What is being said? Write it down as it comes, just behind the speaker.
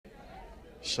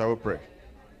Shall we pray?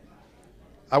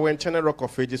 Our eternal rock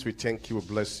of ages, we thank you, we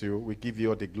bless you. We give you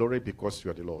all the glory because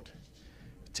you are the Lord.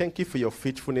 Thank you for your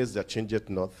faithfulness that changeth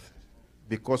not,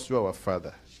 because you are our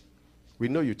Father. We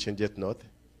know you changeth not.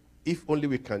 If only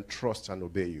we can trust and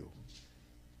obey you,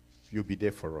 you'll be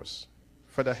there for us.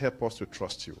 Father, help us to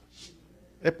trust you.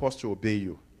 Help us to obey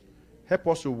you. Help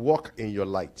us to walk in your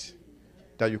light,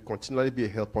 that you continually be a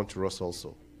help unto us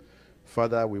also.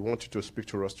 Father, we want you to speak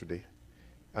to us today.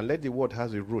 And let the word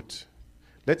has a root.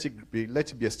 Let it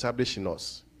be established in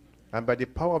us. And by the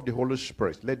power of the Holy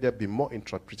Spirit, let there be more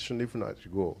interpretation even as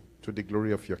we go to the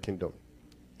glory of your kingdom.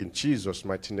 In Jesus'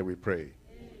 mighty name we pray.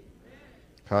 Amen.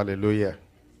 Hallelujah.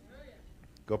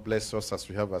 God bless us as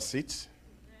we have a seat.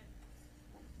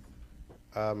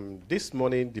 This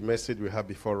morning, the message we have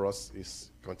before us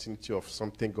is continuity of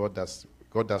something God has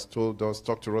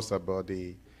talked to us about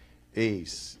the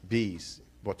A's, B's.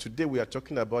 But today we are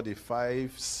talking about the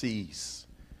 5 C's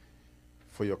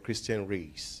for your Christian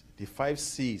race. The 5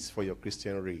 C's for your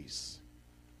Christian race.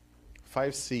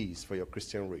 5 C's for your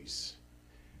Christian race.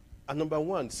 And number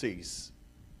 1 says,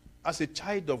 as a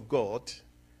child of God,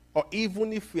 or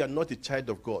even if we are not a child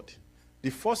of God,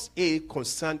 the first A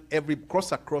concerns every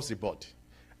cross across the board.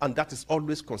 And that is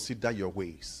always consider your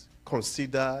ways.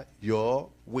 Consider your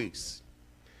ways.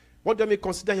 What do I mean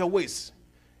consider your ways?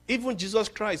 Even Jesus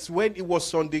Christ, when he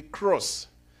was on the cross,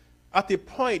 at a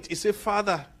point, he said,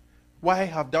 Father, why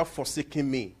have thou forsaken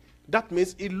me? That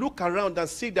means he looked around and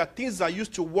see that things that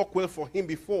used to work well for him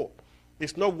before,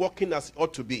 it's not working as it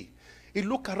ought to be. He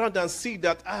looked around and see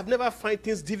that I have never found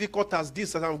things difficult as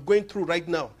this that I'm going through right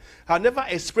now. I never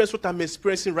experienced what I'm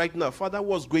experiencing right now. Father,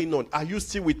 what's going on? Are you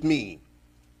still with me?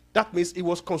 That means he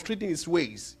was constraining his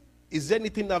ways. Is there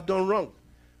anything I've done wrong?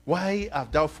 Why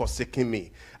have thou forsaken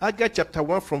me? Haggai chapter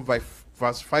 1 from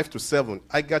verse 5 to 7.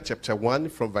 Haggai chapter 1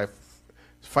 from verse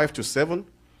 5 to 7.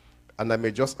 And I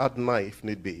may just add 9 if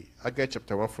need be. Haggai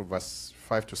chapter 1 from verse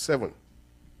 5 to 7.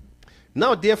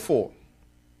 Now therefore,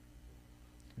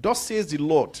 thus says the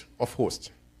Lord of hosts,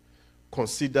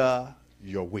 consider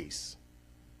your ways.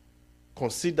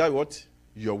 Consider what?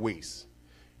 Your ways.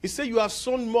 He said, you have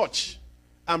sown much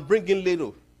and bring in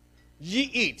little. Ye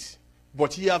eat,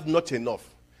 but ye have not enough.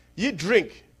 Ye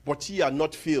drink, but ye are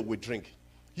not filled with drink.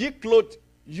 Ye clothe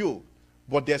you,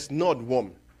 but there's not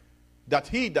warm. That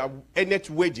he that earneth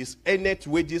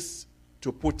wages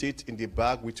to put it in the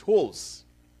bag with holes.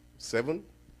 7.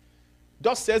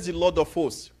 Thus says the Lord of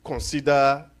hosts,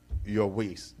 consider your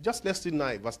ways. Just let's see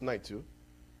 9, verse 9 too.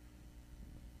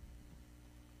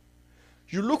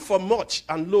 You look for much,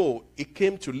 and lo, it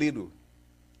came to little.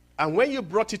 And when you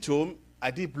brought it home, I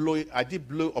did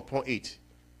blow upon it.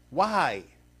 Why?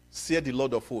 Said the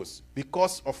Lord of hosts,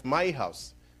 because of my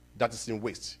house that is in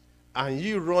waste, and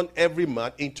ye run every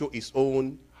man into his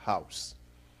own house.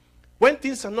 When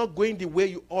things are not going the way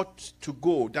you ought to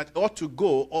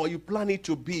go, or you plan it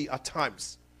to be at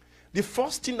times, the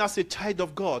first thing as a child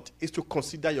of God is to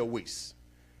consider your ways.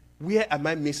 Where am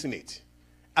I missing it?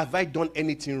 Have I done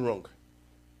anything wrong?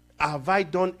 Have I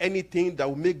done anything that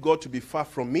will make God to be far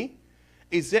from me?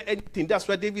 Is there anything? That's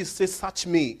why David says, search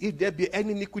me, if there be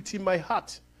any iniquity in my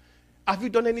heart. Have you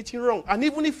done anything wrong? And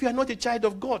even if you are not a child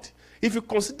of God, if you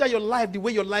consider your life the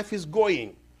way your life is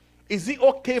going, is it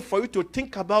okay for you to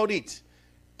think about it?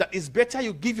 That it's better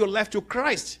you give your life to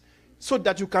Christ so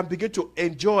that you can begin to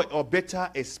enjoy a better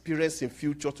experience in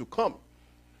future to come.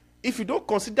 If you don't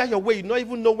consider your way, you don't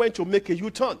even know when to make a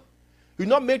U-turn. You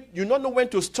don't know when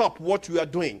to stop what you are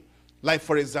doing. Like,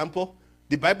 for example,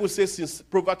 the Bible says in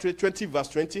Proverbs 20, verse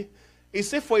 20, it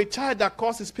says, for a child that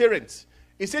calls his parents,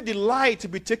 it said the light to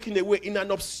be taken away in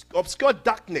an obscure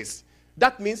darkness.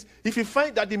 That means if you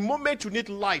find that the moment you need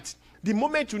light, the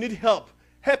moment you need help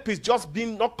is just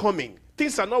not coming,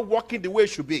 things are not working the way it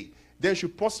should be, then you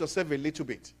should pause yourself a little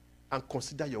bit and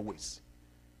consider your ways.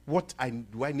 What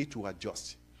do I need to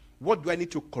adjust? What do I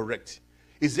need to correct?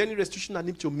 Is there any restriction I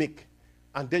need to make?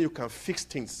 And then you can fix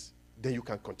things. Then you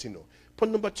can continue.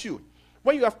 Point number 2.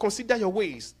 When you have considered your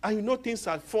ways and you know things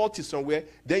are faulty somewhere,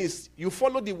 then you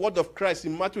follow the word of Christ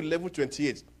in Matthew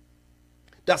 11:28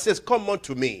 that says, come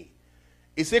unto me.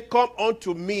 It says, come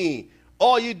unto me,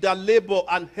 all ye that labor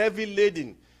and heavy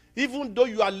laden. Even though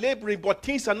you are laboring, but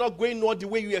things are not going on the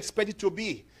way you expect it to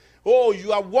be. Oh,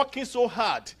 you are working so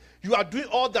hard. You are doing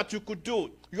all that you could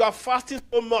do. You are fasting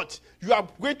so much. You are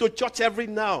going to church every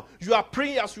now. You are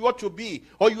praying as you ought to be.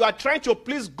 Or you are trying to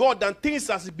please God and things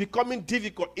are becoming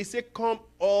difficult. He said, come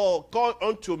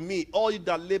unto me, all you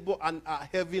that labor and are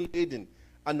heavy laden,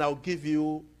 and I'll give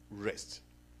you rest.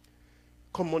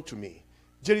 Come unto me.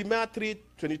 Jeremiah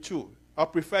 3:22. I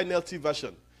prefer NLT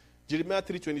version. Jeremiah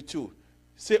 3:22.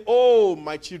 Say, oh,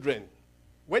 my children.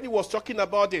 When he was talking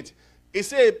about it, he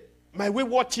said, my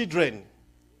wayward children,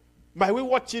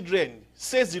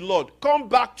 says the Lord, come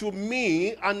back to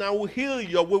me and I will heal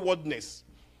your waywardness.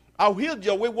 I'll heal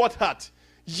your wayward heart.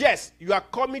 Yes, you are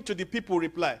coming to the people,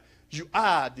 reply. You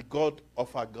are the God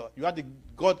of our God. You are the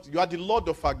God. You are the Lord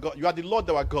of our God. You are the Lord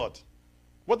of our God.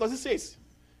 What does it say?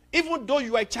 Even though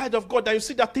you are a child of God and you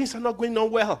see that things are not going on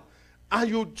well, and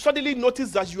you suddenly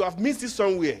notice that you have missed it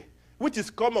somewhere, which is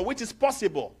common, which is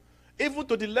possible, even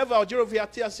to the level of Jeremiah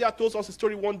told us a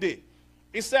story one day.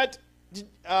 He said,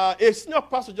 a senior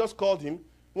pastor just called him.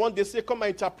 One day, say, come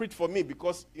and interpret for me,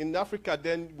 because in Africa,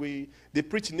 then they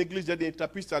preach in English, then they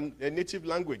interpret in a native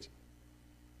language.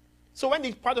 So when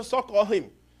the pastor called him,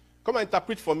 come and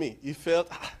interpret for me, he felt,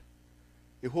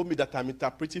 he told me that I'm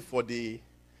interpreting for the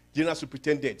general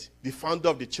superintendent, the founder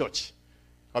of the church.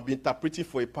 I'll be interpreting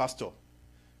for a pastor.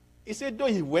 He said, though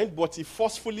he went, but he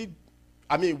forcefully,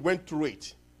 went through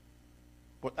it.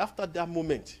 But after that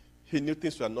moment, he knew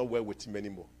things were not well with him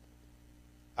anymore.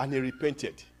 And he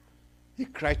repented. He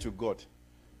cried to God.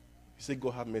 He said,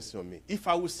 God, have mercy on me. If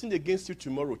I will sin against you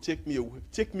tomorrow, take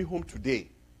me home today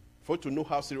for you to know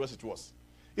how serious it was.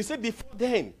 He said before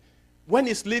then, when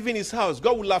he's leaving his house,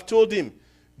 God will have told him,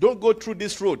 don't go through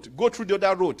this road. Go through the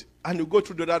other road. And you go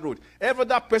through the other road. Every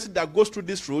other person that goes through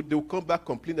this road, they will come back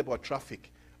complain about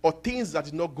traffic or things that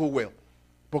did not go well.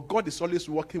 But God is always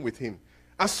working with him.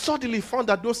 And suddenly he found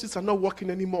that those things are not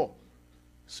working anymore.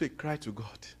 So he cried to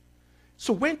God.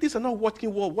 So when things are not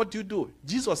working well, what do?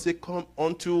 Jesus said, come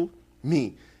unto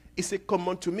me. He said, come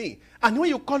unto me. And when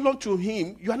you call unto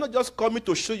him, you are not just coming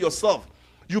to show yourself.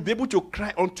 You'll be able to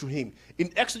cry unto him.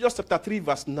 In Exodus chapter 3,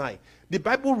 verse 9, the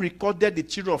Bible recorded the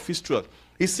children of Israel.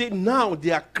 He said, now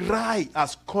their cry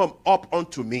has come up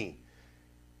unto me.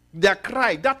 Their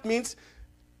cry, that means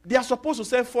they are supposed to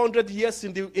spend 400 years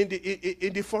in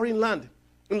the foreign land,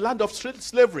 in the land of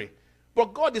slavery.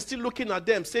 But God is still looking at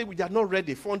them, saying, they are not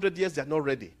ready. 400 years, they are not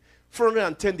ready.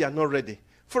 410, they are not ready.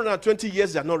 420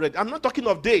 years, they are not ready. I'm not talking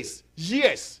of days,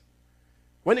 years.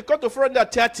 When it comes to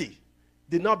 430,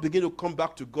 they now begin to come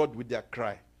back to God with their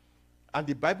cry. And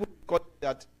the Bible records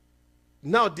that,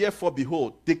 now therefore,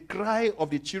 behold, the cry of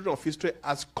the children of Israel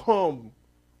has come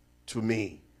to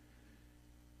me.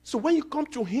 So when you come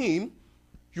to him,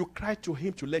 you cry to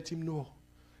him to let him know,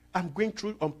 I'm going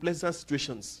through unpleasant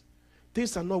situations.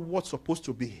 Things are not what's supposed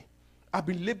to be. I've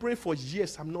been laboring for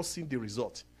years. I'm not seeing the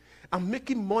result. I'm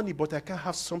making money, but I can't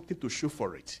have something to show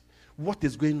for it. What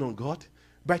is going on, God?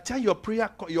 By the time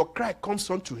your cry comes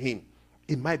unto him,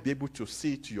 he might be able to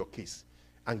see to your case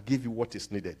and give you what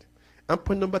is needed. And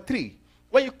point number 3,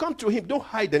 when you come to him, don't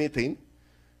hide anything.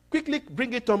 Quickly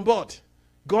bring it on board.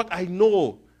 God, I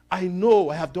know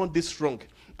I have done this wrong.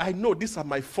 I know these are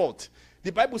my fault.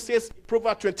 The Bible says,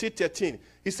 Proverbs 28:13,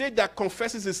 he said that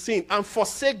confesses his sin and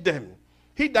forsake them.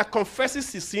 He that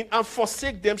confesses his sin and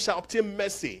forsake them shall obtain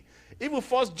mercy. Even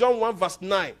 1 John 1 verse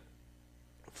 9.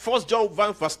 1 John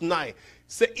 1 verse 9.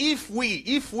 Say, if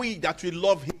we that we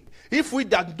love him, if we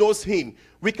that knows him,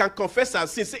 we can confess our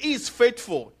sins. Say, he is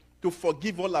faithful to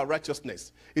forgive all our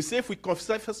righteousness. He said, if we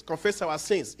confess our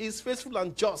sins, he is faithful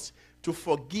and just to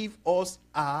forgive us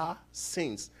our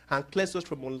sins and cleanse us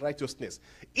from unrighteousness.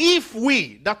 If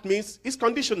we, that means it's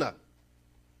conditional.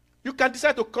 You can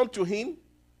decide to come to him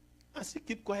and still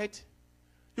keep quiet.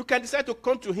 You can decide to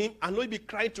come to him and not be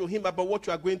crying to him about what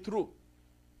you are going through,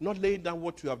 not laying down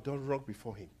what you have done wrong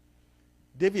before him.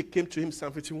 David came to him,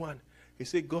 Psalm 51. He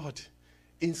said, God,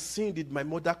 in sin did my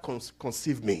mother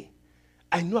conceive me.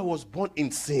 I know I was born in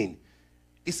sin.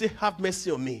 He said, have mercy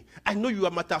on me. I know you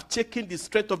might have taken the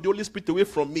strength of the Holy Spirit away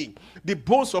from me. The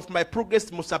bones of my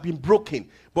progress must have been broken.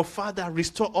 But Father,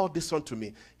 restore all this unto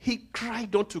me. He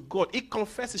cried unto God. He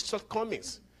confessed his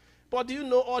shortcomings. But do you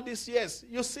know all these years?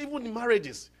 You see even in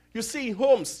marriages. You see in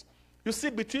homes. You see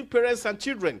between parents and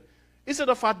children. Instead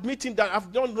of admitting that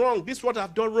I've done wrong, this is what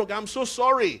I've done wrong, I'm so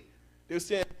sorry. They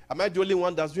say, am I the only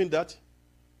one that's doing that?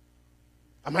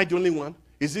 Am I the only one?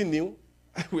 Is it new?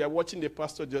 We are watching the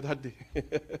pastor the other day.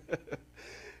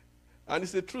 And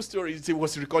it's a true story. It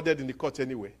was recorded in the court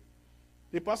anyway.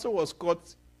 The pastor was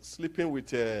caught sleeping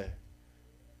with a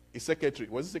secretary.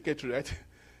 Was it secretary, right?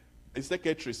 A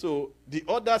secretary. So the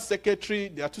other secretary,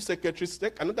 there are two secretaries.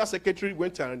 Another secretary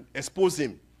went and exposed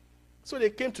him. So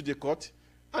they came to the court,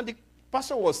 and the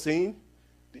pastor was saying,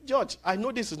 the judge, I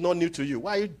know this is not new to you.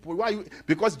 Why you?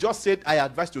 Because judge said, I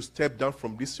advise you to step down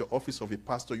from this your office of a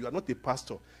pastor. You are not a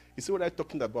pastor. He said, what are you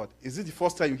talking about? Is it the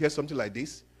first time you hear something like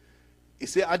this? He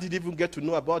said, I didn't even get to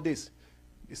know about this.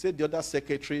 He said the other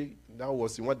secretary now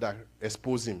was the one that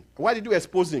exposed him. Why did you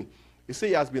expose him? He said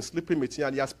he has been sleeping with you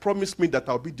and he has promised me that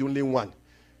I'll be the only one.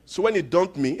 So when he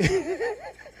dumped me,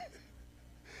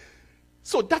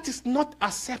 so that is not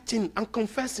accepting and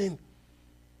confessing.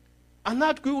 And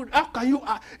how can you,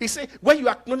 he said, when you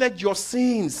acknowledge your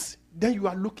sins, then you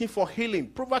are looking for healing.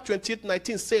 Proverbs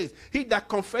 28:19 says, he that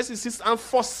confesses his and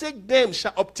forsake them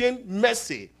shall obtain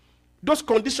mercy. Those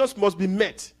conditions must be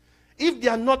met. If they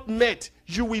are not met,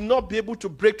 you will not be able to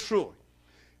break through.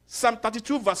 Psalm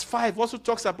 32 verse 5 also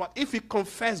talks about, if we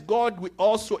confess, God will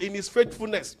also in his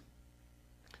faithfulness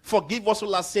forgive us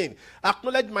all our sin.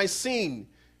 Acknowledge my sin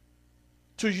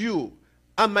to you,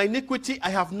 and my iniquity I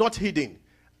have not hidden.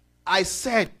 I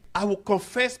said, I will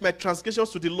confess my transgressions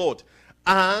to the Lord,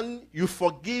 and you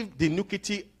forgive the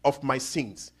iniquity of my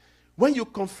sins. When you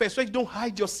confess, when you don't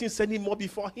hide your sins anymore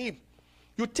before him,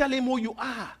 you tell him who you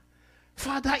are.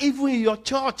 Father, even in your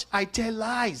church, I tell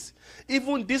lies.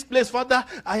 Even this place, Father,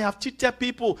 I have cheated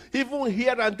people. Even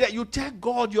here and there, you tell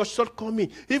God your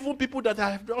shortcoming. Even people that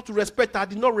I have not to respect, I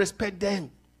did not respect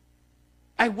them.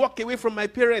 I walk away from my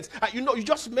parents. You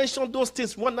just mention those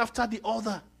things one after the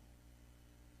other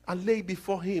and lay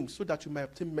before him so that you might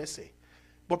obtain mercy.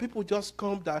 But people just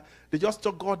come that they just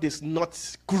talk God is not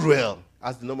cruel,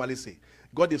 as they normally say.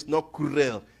 God is not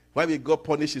cruel. Why will God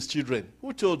punish his children?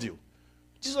 Who told you?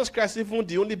 Jesus Christ, even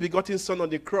the only begotten Son on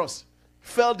the cross,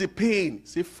 felt the pain.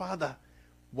 Say, Father,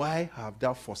 why have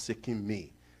thou forsaken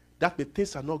me? That means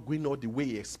things are not going all the way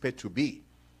you expect to be.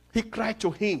 He cried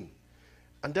to him.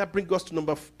 And that brings us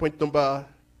to point number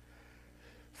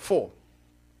 4.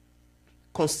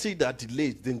 Consider delay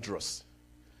is dangerous.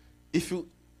 If you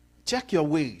check your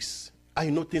ways and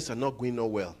you know things are not going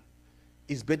on well,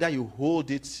 it's better you hold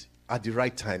it at the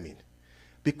right timing.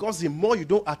 Because the more you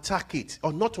don't attack it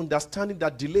or not understanding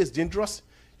that delay is dangerous,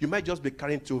 you might just be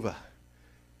carrying it over.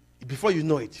 Before you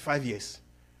know it, 5 years,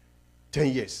 10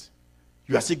 years,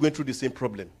 you are still going through the same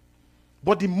problem.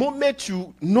 But the moment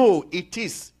you know it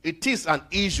is an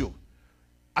issue,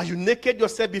 and you naked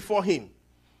yourself before him,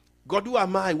 God, who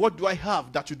am I? What do I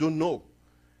have that you don't know?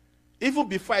 Even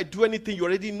before I do anything, you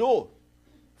already know.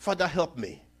 Father, help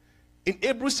me. In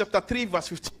Hebrews chapter 3, verse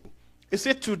 15, it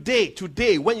said,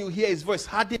 today, when you hear his voice,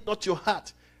 harden not your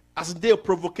heart as a day of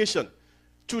provocation.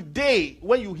 Today,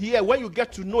 when you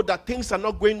get to know that things are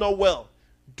not going on well,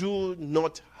 do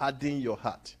not harden your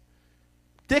heart.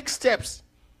 Take steps.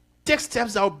 Take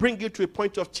steps that will bring you to a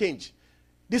point of change.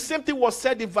 The same thing was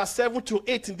said in verse 7 to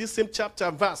 8 in this same chapter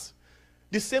and verse.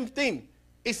 The same thing.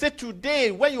 It said,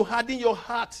 today, when you harden your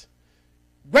heart,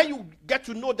 when you get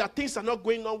to know that things are not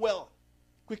going on well,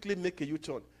 quickly make a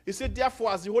U-turn. He said,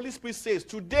 therefore, as the Holy Spirit says,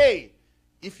 today,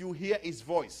 if you hear his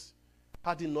voice,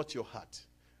 harden not your heart.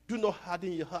 Do not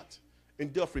harden your heart in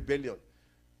the day of rebellion.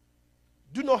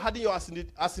 Do not harden your heart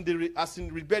as in the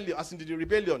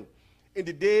rebellion in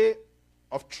the day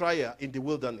of trial in the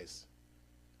wilderness.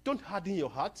 Don't harden your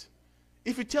heart.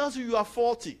 If he tells you you are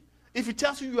faulty, if he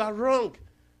tells you you are wrong,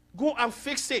 go and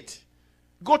fix it.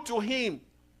 Go to him.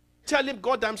 Tell him,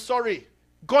 God, I'm sorry.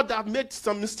 God, I've made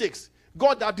some mistakes.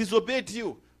 God, I've disobeyed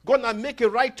you. God, I make a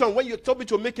right turn when you told me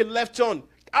to make a left turn.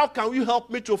 How can you help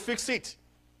me to fix it?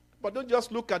 But don't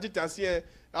just look at it and say,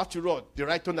 after all, the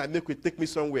right turn I make will take me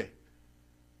somewhere.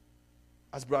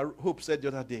 As Brother Hope said the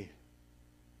other day,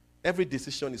 every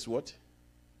decision is what?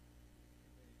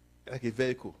 Like a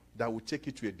vehicle that will take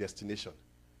you to a destination.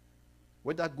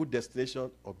 Whether good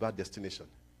destination or bad destination.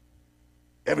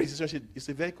 Every decision is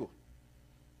a vehicle.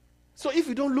 So if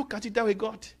you don't look at it that way,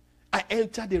 God, I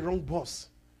entered the wrong bus.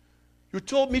 You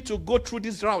told me to go through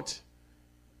this route.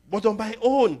 But on my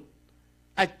own,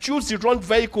 I choose the wrong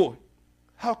vehicle.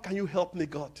 How can you help me,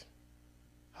 God?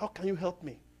 How can you help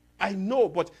me? I know,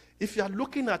 but if you are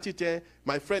looking at it,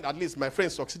 my friend, at least my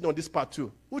friend succeeded on this part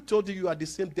too. Who told you you are the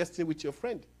same destiny with your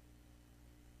friend?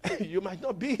 You might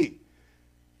not be.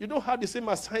 You don't have the same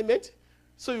assignment,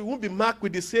 so you won't be marked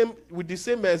with the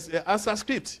same answer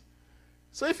script.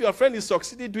 So if your friend is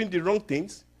succeeding doing the wrong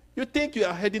things, you think you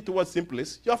are heading towards the same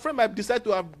place. Your friend might decide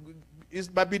he's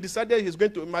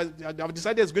going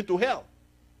to hell.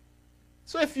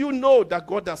 So if you know that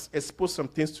God has exposed some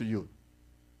things to you,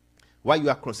 while you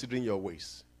are considering your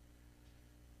ways,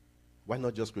 why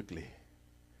not just quickly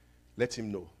let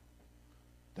him know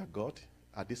that, God,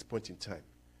 at this point in time,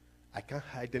 I can't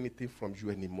hide anything from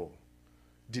you anymore.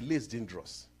 Delay is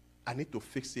dangerous. I need to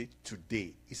fix it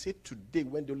today. He said today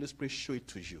when the Holy Spirit show it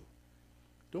to you.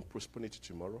 Don't postpone it to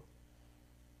tomorrow.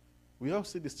 We all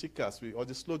see the stickers or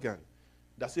the slogan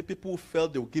that say people who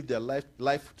felt they will give their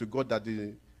life to God at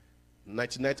the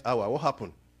 99th hour. What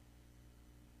happened?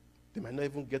 They might not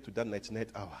even get to that 99th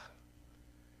hour.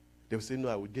 They will say, no,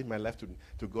 I will give my life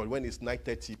to God when it's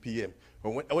 9:30 p.m.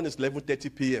 or when it's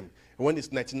 11:30 p.m. or when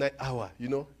it's 99 hour.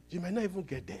 You might not even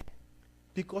get there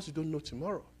because you don't know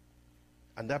tomorrow.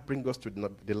 And that brings us to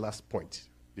the last point,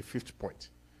 the fifth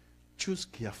point. Choose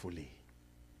carefully.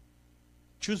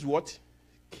 Choose what?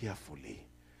 Carefully.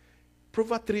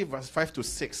 Proverbs 3 verse 5 to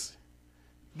 6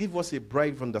 give us a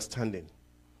bright understanding.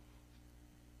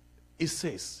 It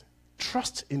says,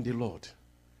 trust in the Lord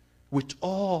with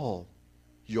all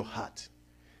your heart.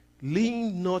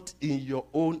 Lean not in your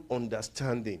own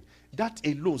understanding. That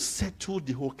alone settled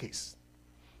the whole case.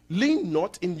 Lean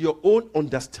not in your own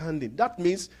understanding. That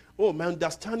means, my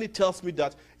understanding tells me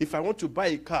that if I want to buy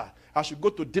a car, I should go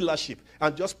to dealership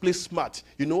and just play smart.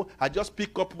 I just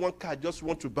pick up one car I just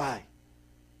want to buy.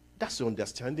 That's your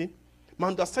understanding. My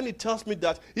understanding tells me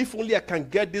that if only I can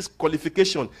get this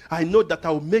qualification, I know that I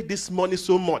will make this money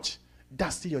so much.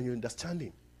 That's still your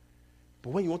understanding.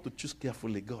 But when you want to choose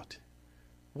carefully, God,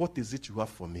 what is it you have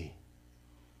for me?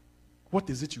 What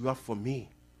is it you have for me?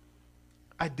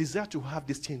 I desire to have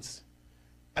these things.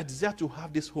 I desire to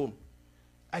have this home.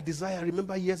 I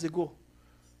remember years ago,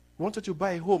 we wanted to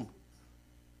buy a home.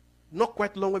 Not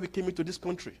quite long when we came into this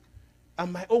country.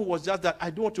 And my own was just that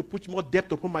I don't want to put more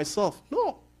debt upon myself.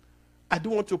 No. I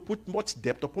don't want to put much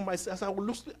debt upon myself.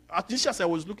 I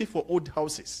was looking for old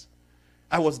houses.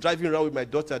 I was driving around with my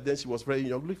daughter, then she was very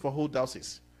young, looking for old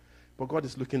houses. But God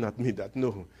is looking at me that,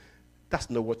 no, that's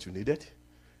not what you needed.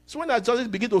 So when I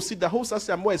just begin to see the houses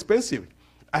are more expensive,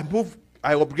 I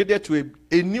upgraded to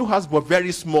a new house, but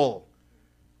very small.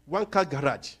 One-car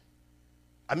garage.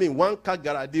 One-car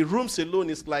garage. The rooms alone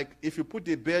is like, if you put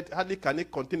a bed, hardly can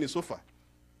it contain a sofa.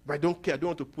 But I don't care. I don't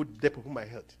want to put debt upon my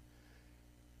head.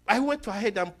 I went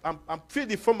ahead and filled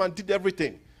the form and did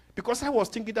everything. Because I was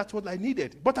thinking that's what I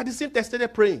needed. But at the same time, I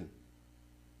started praying.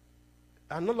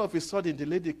 And all of a sudden, the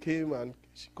lady came and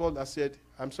she called and said,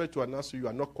 I'm sorry to announce you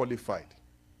are not qualified.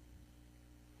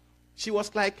 She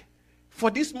was like, for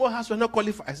this small house, you're not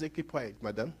qualified. I said, keep quiet,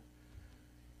 madam.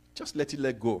 Just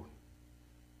let go.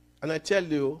 And I tell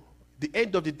you, the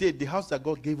end of the day, the house that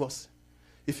God gave us,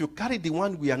 if you carry the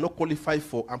one we are not qualified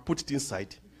for and put it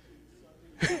inside,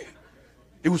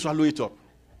 it will swallow it up.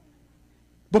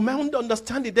 But my own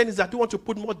understanding then is that I don't want to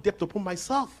put more debt upon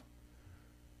myself.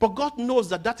 But God knows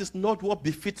that that is not what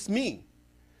befits me.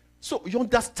 So your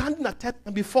understanding at times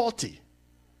can be faulty.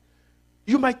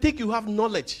 You might think you have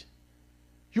knowledge.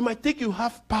 You might think you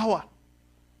have power.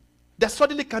 There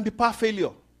suddenly can be power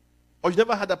failure. Or you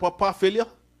never had about power failure?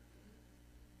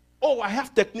 Oh, I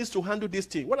have techniques to handle this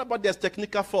thing. What about there's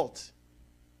technical fault?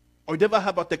 Or you never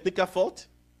have a technical fault?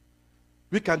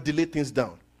 We can delay things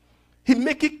down. He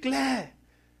make it clear.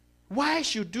 Why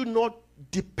should you not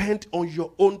depend on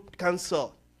your own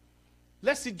counsel?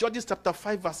 Let's see Judges chapter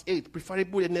 5 verse 8.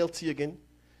 Preferable NLT again.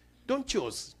 Don't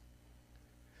choose.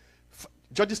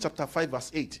 Judges chapter 5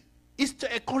 verse 8. It's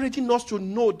encouraging us to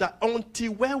know that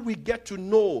until when we get to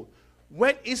know,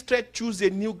 when Israel choose a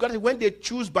new God, when they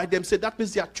choose by themselves, that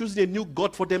means they are choosing a new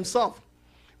God for themselves.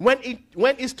 When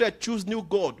Israel choose new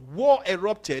God, war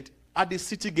erupted at the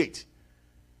city gate.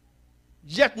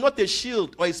 Yet not a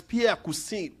shield or a spear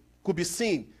could be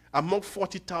seen among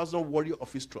 40,000 warriors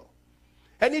of Israel.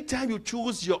 Anytime you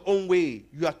choose your own way,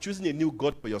 you are choosing a new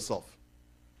God for yourself.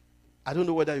 I don't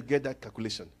know whether you get that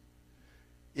calculation.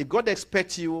 If God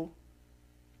expects you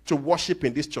to worship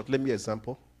in this church, let me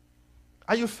example,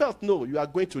 and you felt, no, you are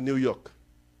going to New York,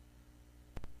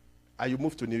 and you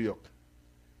move to New York.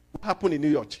 What happened in New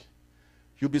York?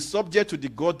 You'll be subject to the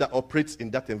God that operates in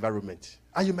that environment,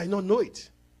 and you might not know it.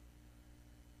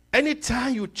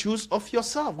 Anytime you choose of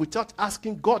yourself without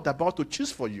asking God about to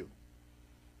choose for you,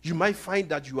 you might find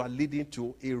that you are leading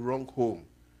to a wrong home.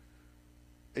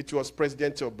 It was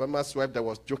President Obama's wife that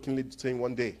was jokingly saying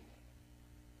one day,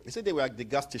 he said they were at the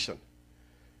gas station,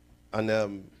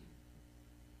 and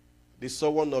they saw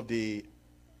one of the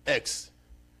ex,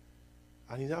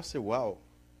 and he now said, wow,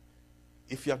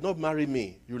 if you have not married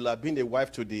me, you will have been a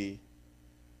wife to the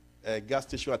gas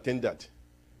station attendant.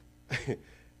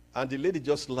 And the lady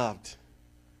just laughed.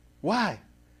 Why?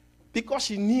 Because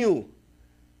she knew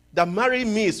that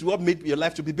marrying me is what made your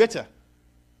life to be better.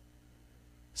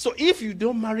 So if you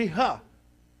don't marry her,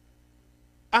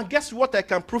 and guess what I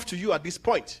can prove to you at this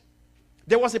point?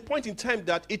 There was a point in time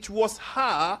that it was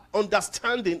her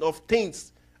understanding of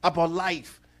things about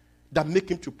life that made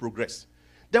him to progress.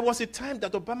 There was a time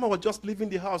that Obama was just leaving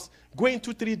the house, going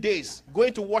 2-3 days,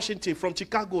 going to Washington from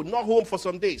Chicago, not home for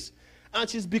some days. And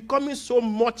she's becoming so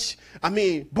much,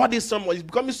 bothersome. It's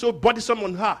becoming so bothersome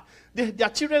on her. Their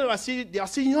children are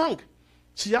still young.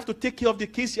 She has to take care of the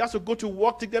kids. She has to go to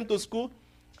work, take them to school.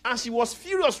 And she was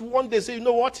furious one day, say, you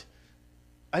know what?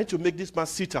 I need to make this man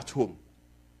sit at home.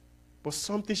 But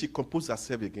something she composed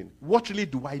herself again. What really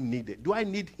do I need? Do I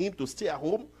need him to stay at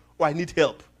home, or I need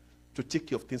help to take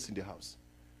care of things in the house?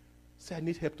 Say, I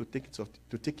need help to take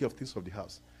care of things of the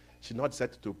house. She now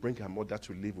decided to bring her mother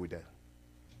to live with her.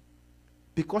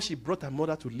 Because she brought her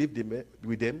mother to live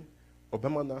with them,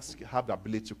 Obama now have the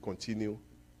ability to continue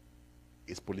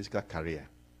his political career.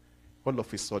 All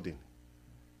of a sudden,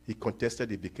 he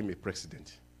contested, he became a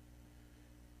president.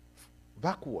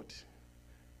 Backward,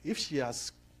 if she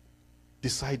has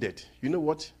decided, you know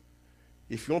what?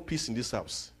 If you want peace in this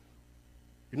house,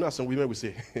 you know how some women will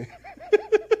say,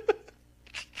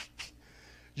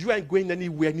 you ain't going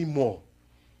anywhere anymore.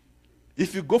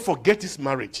 If you go, forget this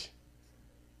marriage.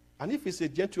 And if it's a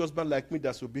gentle husband like me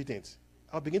that's obedient,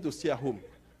 I'll begin to stay at home.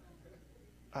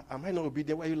 Am I not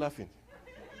obedient? Why are you laughing?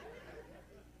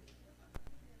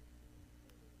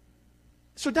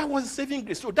 So that was saving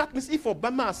grace. So that means if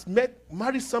Obama has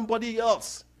married somebody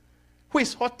else who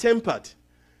is hot-tempered,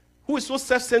 who is so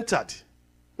self-centered,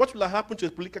 what will have happened to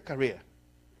his political career?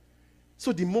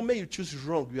 So the moment you choose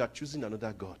wrong, you are choosing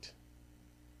another God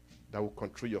that will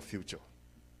control your future.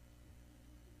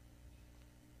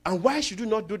 And why should you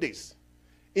not do this?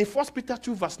 In 1 Peter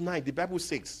 2 verse 9, the Bible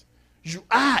says, you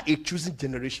are a chosen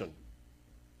generation,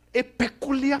 a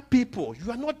peculiar people.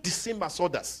 You are not the same as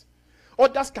others.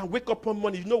 Others can wake up one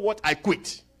morning, you know what, I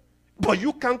quit. But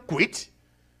you can't quit.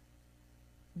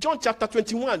 John chapter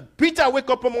 21, Peter wake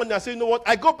up one morning and say, you know what,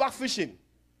 I go back fishing.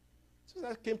 So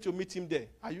I came to meet him there.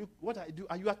 Are you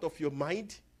out of your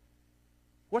mind?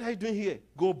 What are you doing here?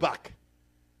 Go back.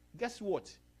 Guess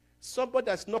what? Somebody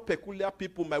that's not peculiar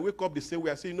people might wake up the same way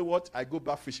and say, you know what, I go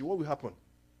back fishing. What will happen?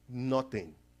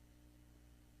 Nothing.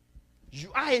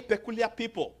 You are a peculiar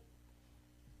people.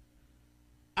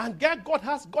 And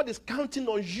God is counting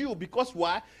on you because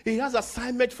why? He has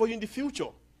assignment for you in the future.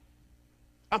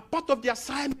 And part of the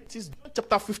assignment is John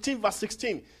chapter 15 verse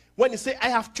 16. When he says, I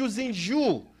have chosen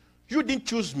you. You didn't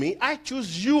choose me. I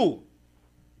choose you.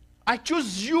 I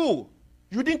choose you.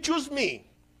 You didn't choose me.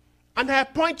 And I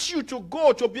appoint you to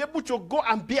be able to go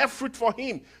and bear fruit for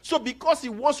him. So because he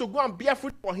wants to go and bear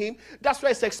fruit for him, that's why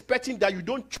he's expecting that you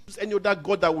don't choose any other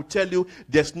God that will tell you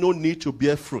there's no need to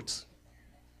bear fruit.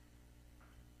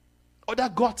 Other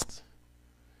gods.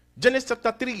 Genesis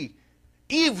chapter 3.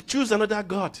 Eve chose another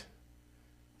God.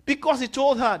 Because he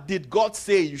told her, did God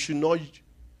say you should not?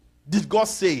 Did God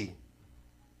say?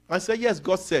 I said, yes,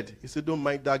 God said. He said, don't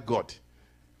mind that God.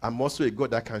 I'm also a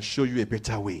God that can show you a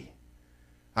better way.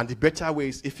 And the better way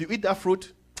is, if you eat that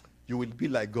fruit, you will be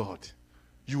like God.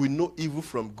 You will know evil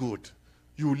from good.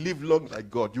 You will live long like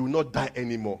God. You will not die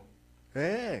anymore.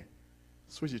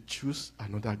 So you choose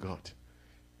another God,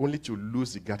 only to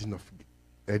lose the Garden of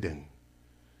Eden.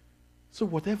 So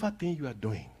whatever thing you are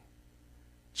doing,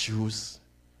 choose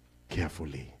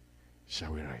carefully.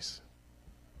 Shall we rise?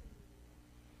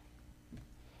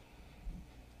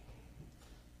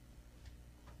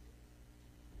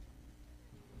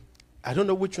 I don't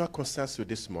know which one concerns you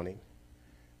this morning.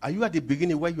 Are you at the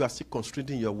beginning where you are still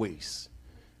considering your ways?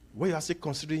 Where you are still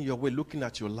considering your way, looking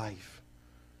at your life?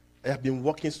 I have been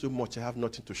working so much, I have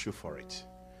nothing to show for it.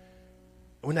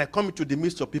 When I come into the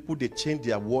midst of people, they change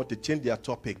their word, they change their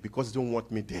topic because they don't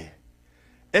want me there.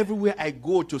 Everywhere I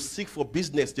go to seek for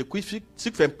business, they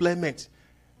seek for employment,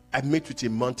 I meet with a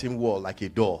mountain wall like a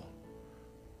door.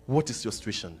 What is your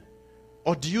situation?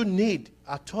 Or do you need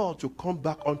at all to come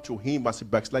back unto him as a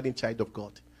backsliding child of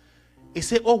God? He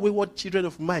said, oh, wayward children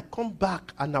of mine, come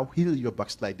back and I'll heal your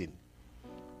backsliding.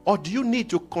 Or do you need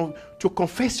to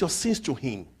confess your sins to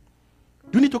him?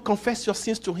 Do you need to confess your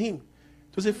sins to him?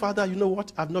 To say, Father, you know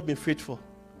what? I've not been faithful.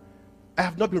 I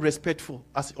have not been respectful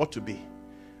as it ought to be.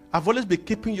 I've always been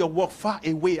keeping your work far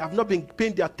away. I've not been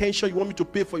paying the attention you want me to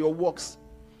pay for your works.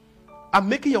 I'm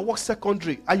making your work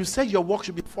secondary. And you said your work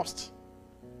should be first.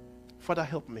 Father,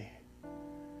 help me.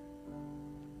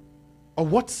 Or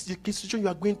what's the situation you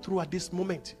are going through at this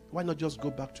moment? Why not just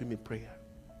go back to him in prayer?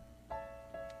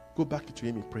 Go back to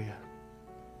him in prayer.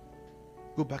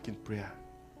 Go back in prayer.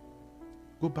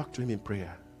 Go back to him in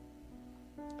prayer.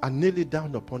 And nail it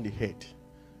down upon the head.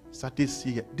 So this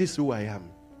is who I am.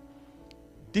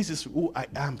 This is who I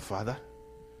am, Father.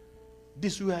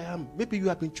 This is who I am. Maybe you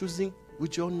have been choosing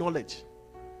with your own knowledge.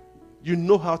 You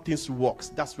know how things work.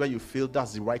 That's where you feel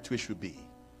that's the right way should be.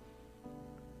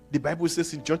 The Bible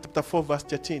says in John chapter 4 verse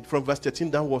 13, from verse 13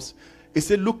 downwards, it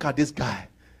said, look at this guy.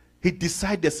 He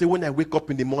decided, say, when I wake up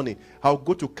in the morning, I'll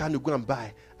go to Kano, go and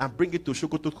buy, and bring it to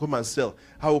Sokoto to come and sell.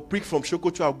 I will pick from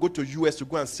Sokoto, I'll go to US to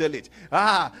go and sell it.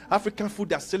 African food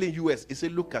that's selling US. He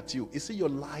said, look at you. He said, your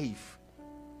life.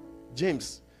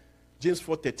 James James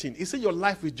 4:13. He said your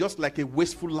life is just like a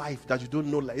wasteful life that you don't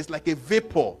know. It's like a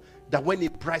vapor that when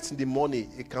it brights in the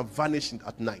morning, it can vanish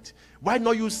at night. Why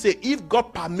not you say, if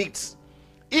God permits,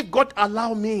 if God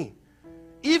allow me,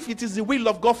 if it is the will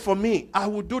of God for me, I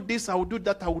will do this, I will do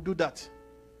that, I will do that.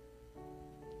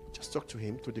 Just talk to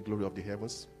him, to the glory of the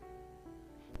heavens.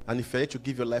 And if you're ready to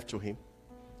give your life to him,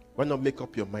 why not make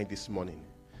up your mind this morning?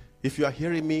 If you are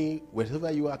hearing me,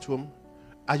 wherever you are at home,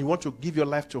 and you want to give your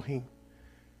life to him,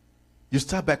 you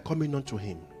start by coming unto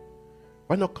him.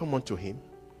 Why not come unto him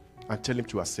and tell him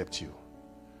to accept you?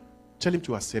 Tell him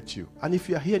to accept you. And if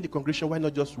you are here in the congregation, why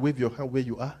not just wave your hand where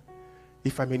you are?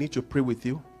 If I may need to pray with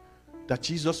you, that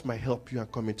Jesus might help you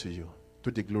and come into you,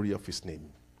 to the glory of his name.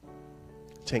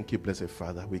 Thank you, blessed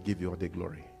Father. We give you all the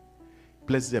glory.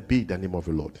 Blessed be the name of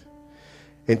the Lord.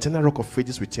 Eternal Rock of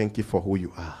Ages, we thank you for who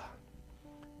you are.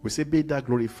 We say, be thou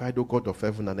glorified, O God of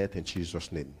heaven and earth, in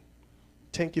Jesus' name.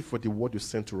 Thank you for the word you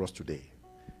sent to us today.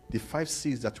 The 5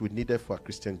 C's that we needed for our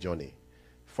Christian journey.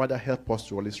 Father, help us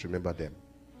to always remember them.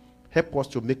 Help us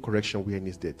to make correction where it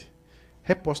is needed.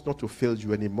 Help us not to fail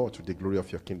you anymore, to the glory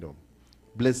of your kingdom.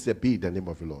 Blessed be the name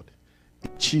of the Lord.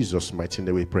 In Jesus' mighty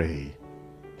name we pray.